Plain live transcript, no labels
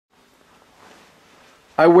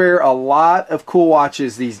I wear a lot of cool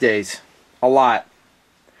watches these days. A lot.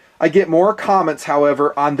 I get more comments,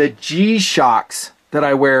 however, on the G-Shocks that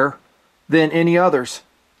I wear than any others.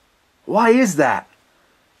 Why is that?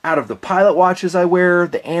 Out of the pilot watches I wear,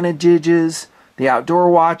 the Anagiges, the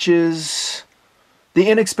outdoor watches, the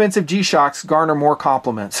inexpensive G-Shocks garner more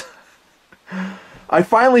compliments. I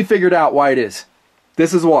finally figured out why it is.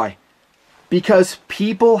 This is why. Because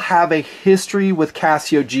people have a history with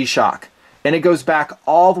Casio G-Shock. And it goes back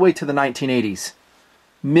all the way to the 1980s.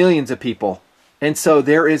 Millions of people. And so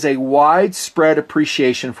there is a widespread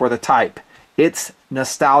appreciation for the type. It's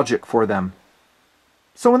nostalgic for them.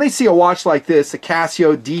 So when they see a watch like this, a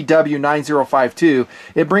Casio DW9052,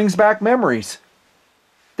 it brings back memories.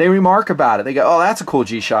 They remark about it. They go, oh, that's a cool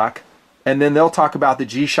G-Shock. And then they'll talk about the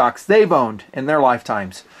G-Shocks they've owned in their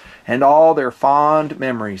lifetimes. And all their fond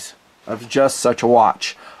memories of just such a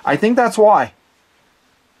watch. I think that's why.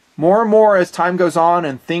 More and more as time goes on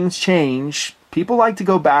and things change, people like to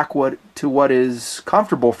go back to what is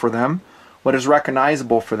comfortable for them, what is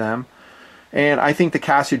recognizable for them. And I think the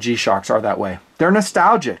Casio G-Shocks are that way. They're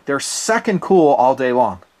nostalgic. They're second cool all day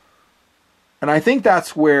long. And I think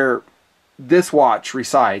that's where this watch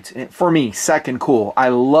resides. For me, second cool. I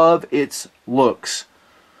love its looks.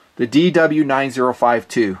 The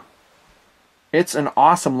DW9052. It's an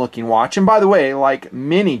awesome looking watch. And by the way, like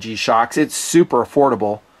many G-Shocks, it's super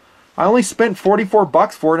affordable. I only spent 44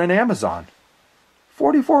 bucks for it on Amazon.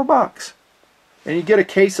 44 bucks. And you get a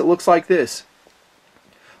case that looks like this.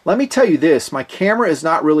 Let me tell you this, my camera is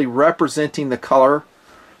not really representing the color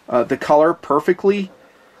perfectly.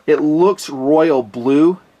 It looks royal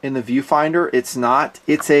blue in the viewfinder. It's not.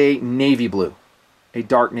 It's a navy blue, a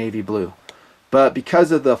dark navy blue. But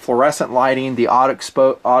because of the fluorescent lighting, the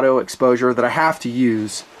auto exposure that I have to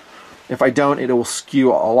use, if I don't, it will skew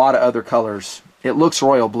a lot of other colors. It looks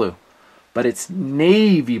royal blue, but it's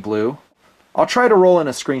navy blue. I'll try to roll in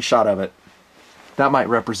a screenshot of it. That might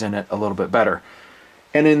represent it a little bit better.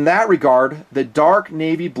 And in that regard, the dark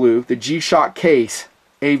navy blue, the G-Shock case,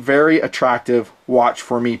 a very attractive watch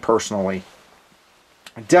for me personally.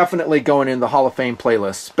 Definitely going in the Hall of Fame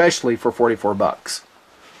playlist, especially for 44 bucks.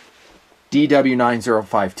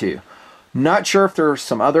 DW9052. Not sure if there's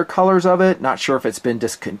some other colors of it. Not sure if it's been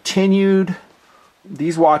discontinued.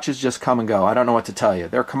 These watches just come and go. I don't know what to tell you.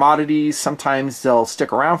 They're commodities. Sometimes they'll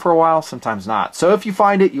stick around for a while, sometimes not. So if you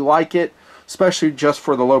find it, you like it, especially just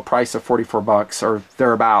for the low price of 44 bucks or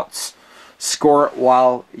thereabouts, score it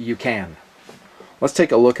while you can. Let's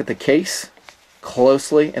take a look at the case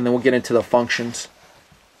closely, and then we'll get into the functions.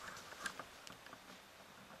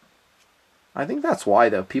 I think that's why,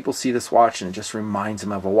 though. People see this watch and it just reminds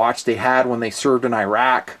them of a watch they had when they served in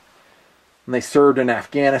Iraq, when they served in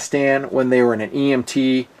Afghanistan, when they were in an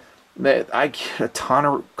EMT. I get a ton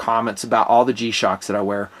of comments about all the G-Shocks that I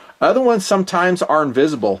wear. Other ones sometimes are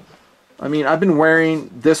invisible. I mean, I've been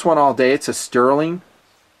wearing this one all day. It's a Sterling.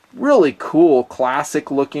 Really cool,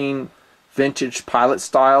 classic looking, vintage pilot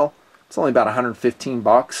style. It's only about 115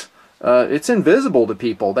 bucks. It's invisible to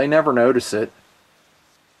people. They never notice it.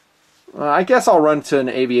 I guess I'll run to an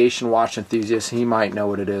aviation watch enthusiast. He might know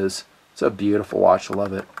what it is. It's a beautiful watch. I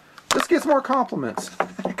love it. This gets more compliments.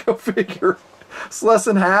 Go figure. It's less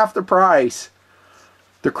than half the price.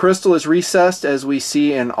 The crystal is recessed, as we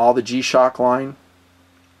see in all the G-Shock line.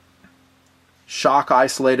 Shock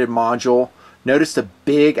isolated module. Notice the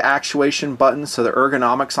big actuation buttons, so the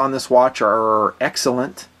ergonomics on this watch are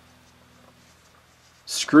excellent.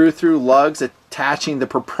 Screw through lugs attaching the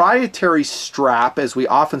proprietary strap, as we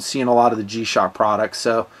often see in a lot of the G-Shock products.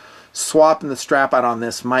 So swapping the strap out on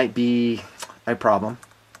this might be a problem.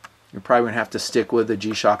 You're probably going to have to stick with the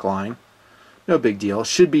G-Shock line. No big deal.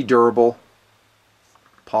 Should be durable.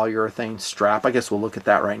 Polyurethane strap. I guess we'll look at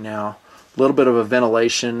that right now. A little bit of a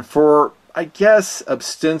ventilation for, I guess,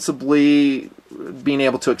 ostensibly being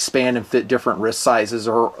able to expand and fit different wrist sizes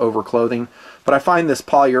or over clothing. But I find this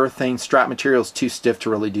polyurethane strap material is too stiff to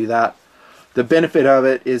really do that. The benefit of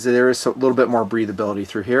it is that there is a little bit more breathability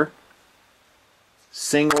through here.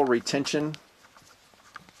 Single retention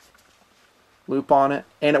loop on it,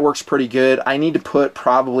 and it works pretty good. I need to put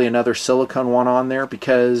probably another silicone one on there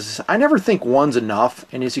because I never think one's enough,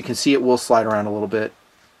 and as you can see, it will slide around a little bit.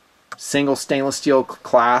 Single stainless steel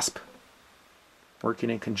clasp, working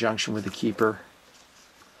in conjunction with the keeper.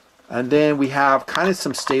 And then we have kind of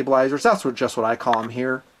some stabilizers. That's just what I call them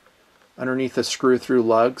here, underneath the screw-through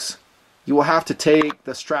lugs. You will have to take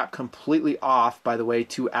the strap completely off, by the way,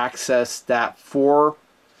 to access that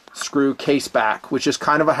 4-screw case back, which is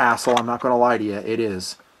kind of a hassle. I'm not going to lie to you. It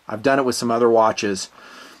is. I've done it with some other watches.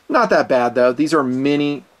 Not that bad, though. These are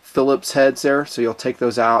mini Phillips heads there, so you'll take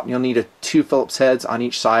those out. You'll need 2 Phillips heads on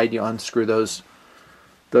each side. You unscrew those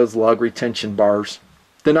lug retention bars.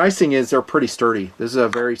 The nice thing is they're pretty sturdy. This is a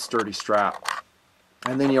very sturdy strap.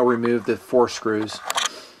 And then you'll remove the 4 screws.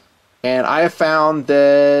 And I have found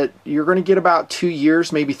that you're going to get about 2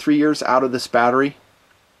 years, maybe 3 years out of this battery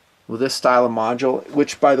with this style of module,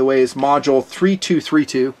 which by the way is module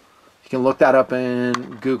 3232. You can look that up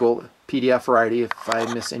in Google, PDF variety, if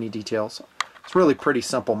I miss any details. It's really pretty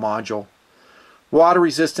simple module. Water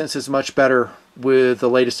resistance is much better with the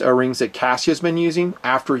latest O-rings that Casio has been using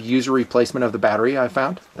after user replacement of the battery, I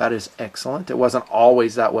found. That is excellent. It wasn't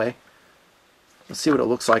always that way. Let's see what it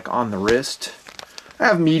looks like on the wrist. I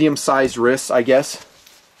have medium-sized wrists, I guess.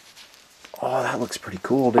 Oh, that looks pretty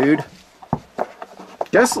cool, dude.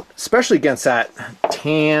 Guess, especially against that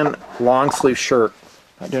tan long sleeve shirt.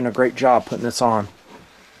 I'm doing a great job putting this on.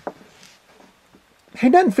 Hey,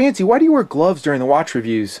 nothing fancy. Why do you wear gloves during the watch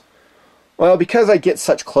reviews? Well, because I get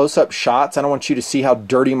such close-up shots, I don't want you to see how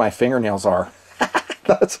dirty my fingernails are.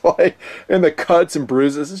 That's why. And the cuts and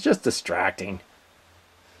bruises, it's just distracting.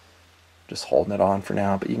 Just holding it on for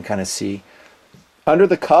now, but you can kind of see. Under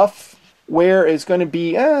the cuff wear is going to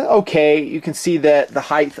be okay. You can see that the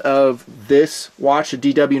height of this watch, the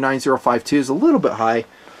DW9052, is a little bit high.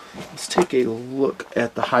 Let's take a look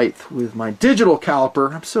at the height with my digital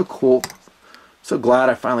caliper. I'm so cool. So glad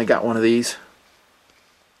I finally got one of these.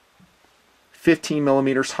 15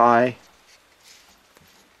 millimeters high.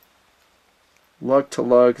 Lug to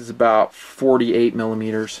lug is about 48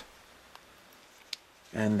 millimeters.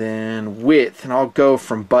 And then width, and I'll go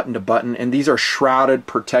from button to button, and these are shrouded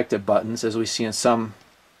protective buttons as we see in some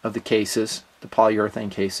of the cases, the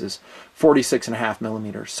polyurethane cases, 46.5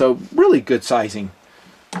 millimeters. So really good sizing.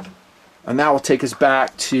 And that will take us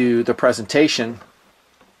back to the presentation.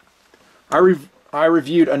 I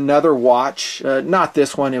reviewed another watch, not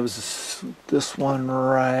this one, it was this one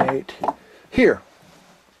right here,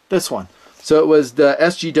 this one. So it was the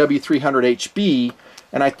SGW300HB,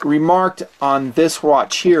 and I remarked on this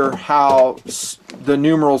watch here how the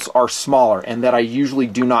numerals are smaller and that I usually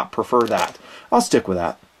do not prefer that. I'll stick with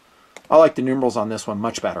that. I like the numerals on this one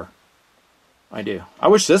much better. I do. I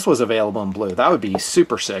wish this was available in blue. That would be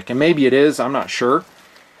super sick, and maybe it is, I'm not sure.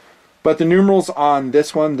 But the numerals on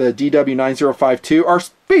this one, the DW9052, are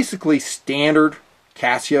basically standard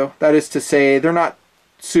Casio. That is to say, they're not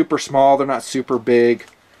super small, they're not super big.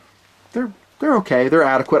 They're okay, they're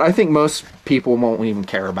adequate. I think most people won't even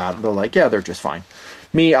care about it. They're like, yeah, they're just fine.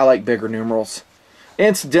 Me, I like bigger numerals.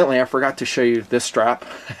 Incidentally, I forgot to show you this strap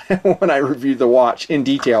when I reviewed the watch in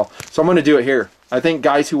detail. So I'm going to do it here. I think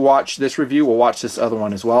guys who watch this review will watch this other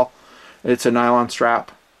one as well. It's a nylon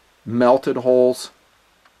strap, melted holes.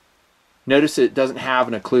 Notice it doesn't have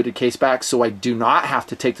an occluded case back, so I do not have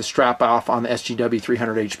to take the strap off on the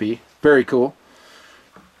SGW300HB. Very cool.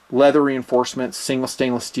 Leather reinforcements, single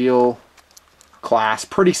stainless steel class.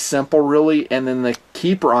 Pretty simple, really. And then the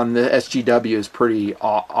keeper on the SGW is pretty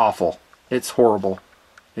awful. It's horrible.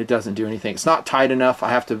 It doesn't do anything. It's not tight enough. I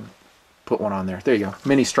have to put one on there. There you go.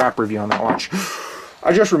 Mini strap review on that watch.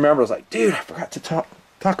 I just remember, I was like, dude, I forgot to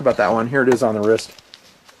talk about that one. Here it is on the wrist.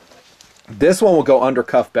 This one will go under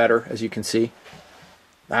cuff better, as you can see.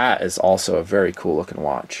 That is also a very cool looking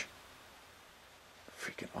watch.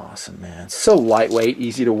 Freaking awesome, man. So lightweight,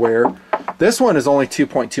 easy to wear. This one is only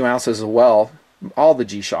 2.2 ounces as well. All the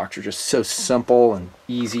G-Shocks are just so simple and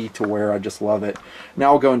easy to wear. I just love it.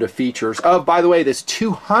 Now we'll go into features. Oh, by the way, this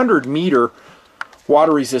 200 meter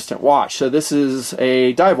water resistant watch. So this is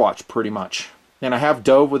a dive watch pretty much. And I have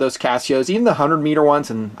dove with those Casios, even the 100 meter ones,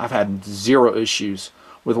 and I've had zero issues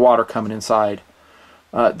with water coming inside.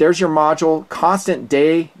 There's your module. Constant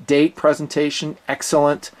date presentation.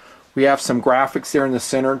 Excellent. We have some graphics there in the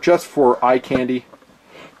center just for eye candy,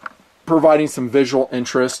 providing some visual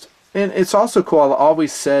interest. And it's also cool. I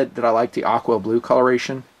always said that I like the aqua blue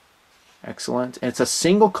coloration. Excellent. And it's a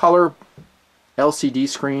single color LCD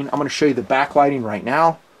screen. I'm going to show you the backlighting right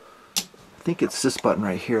now. I think it's this button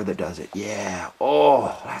right here that does it. Yeah.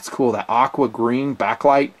 Oh, that's cool. That aqua green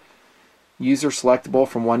backlight. User selectable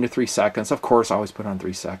from 1 to 3 seconds. Of course, I always put on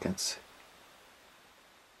 3 seconds.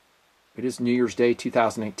 It is New Year's Day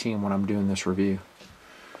 2018 when I'm doing this review.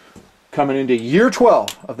 Coming into year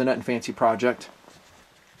 12 of the Nut and Fancy project.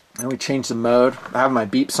 And we changed the mode. I have my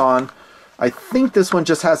beeps on. I think this one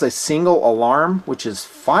just has a single alarm, which is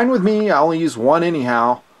fine with me. I only use one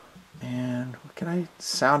anyhow. And can I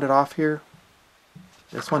sound it off here?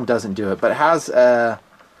 This one doesn't do it, but it has a...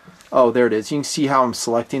 Oh, there it is. You can see how I'm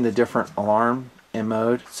selecting the different alarm in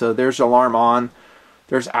mode. So there's alarm on.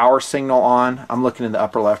 There's hour signal on. I'm looking in the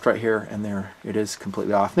upper left right here, and there it is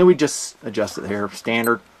completely off. Then we just adjust it here.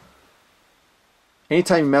 Standard.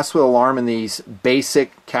 Anytime you mess with alarm in these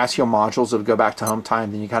basic Casio modules that go back to home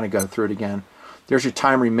time, then you kind of go through it again. There's your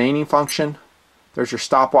time remaining function. There's your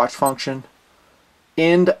stopwatch function.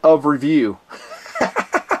 End of review.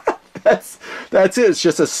 That's it. It's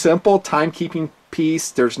just a simple timekeeping piece.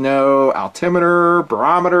 There's no altimeter,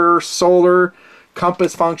 barometer, solar,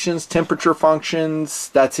 compass functions, temperature functions.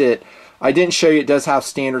 That's it. I didn't show you it does have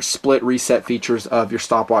standard split reset features of your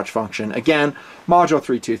stopwatch function. Again, module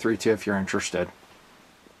 3232 if you're interested.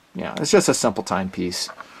 Yeah, it's just a simple timepiece.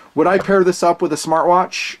 Would I pair this up with a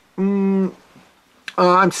smartwatch?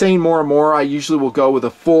 I'm saying more and more. I usually will go with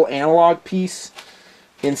a full analog piece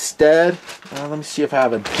instead. Let me see if I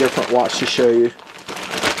have a different watch to show you.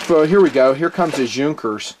 So here we go. Here comes the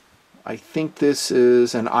Junkers. I think this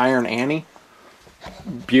is an Iron Annie.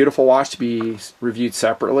 Beautiful watch to be reviewed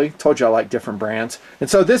separately. Told you I like different brands. And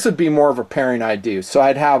so this would be more of a pairing I'd do. So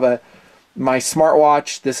I'd have my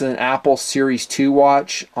smartwatch. This is an Apple Series 2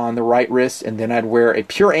 watch on the right wrist, and then I'd wear a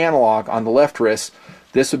pure analog on the left wrist.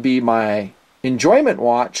 This would be my enjoyment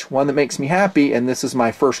watch, one that makes me happy, and this is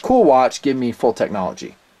my first cool watch, give me full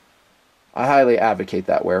technology. I highly advocate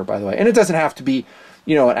that wear, by the way. And it doesn't have to be,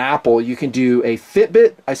 you know, an Apple. You can do a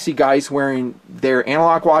Fitbit. I see guys wearing their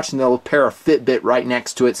analog watch and they'll pair a Fitbit right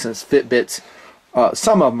next to it, since Fitbits,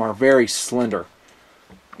 some of them are very slender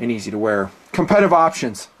and easy to wear. Competitive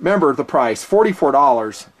options. Remember the price,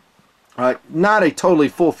 $44. Not a totally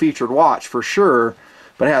full-featured watch for sure,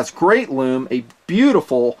 but it has great lume, a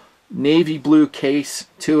beautiful navy blue case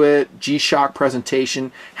to it, G-Shock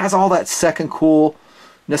presentation, has all that second cool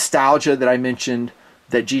nostalgia that I mentioned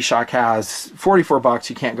that G-Shock has. 44 bucks,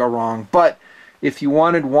 you can't go wrong. But if you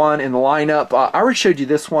wanted one in the lineup, I already showed you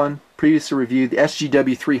this one, previously reviewed, the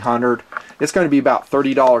SGW300. It's going to be about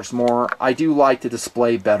 $30 more. I do like the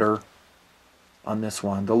display better on this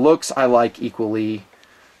one. The looks I like equally.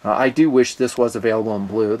 I do wish this was available in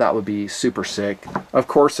blue. That would be super sick. Of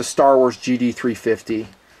course, the Star Wars GD350.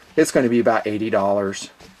 It's going to be about $80. So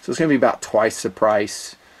it's going to be about twice the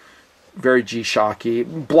price. Very G-Shocky.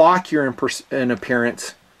 Blockier in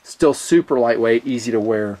appearance. Still super lightweight, easy to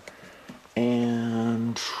wear.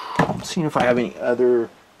 And I'm seeing if I have any other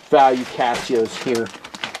value Casios here.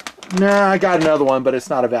 Nah, I got another one, but it's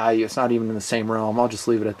not a value. It's not even in the same realm. I'll just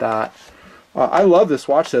leave it at that. I love this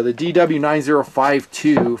watch, though. The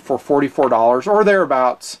DW9052 for $44 or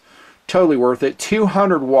thereabouts. Totally worth it.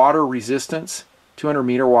 200 water resistance. 200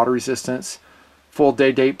 meter water resistance. Full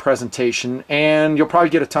day-date presentation. And you'll probably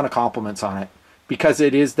get a ton of compliments on it, because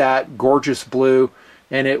it is that gorgeous blue,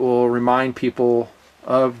 and it will remind people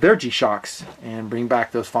of their G-Shocks and bring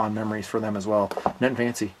back those fond memories for them as well. Nut and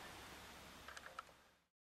Fancy.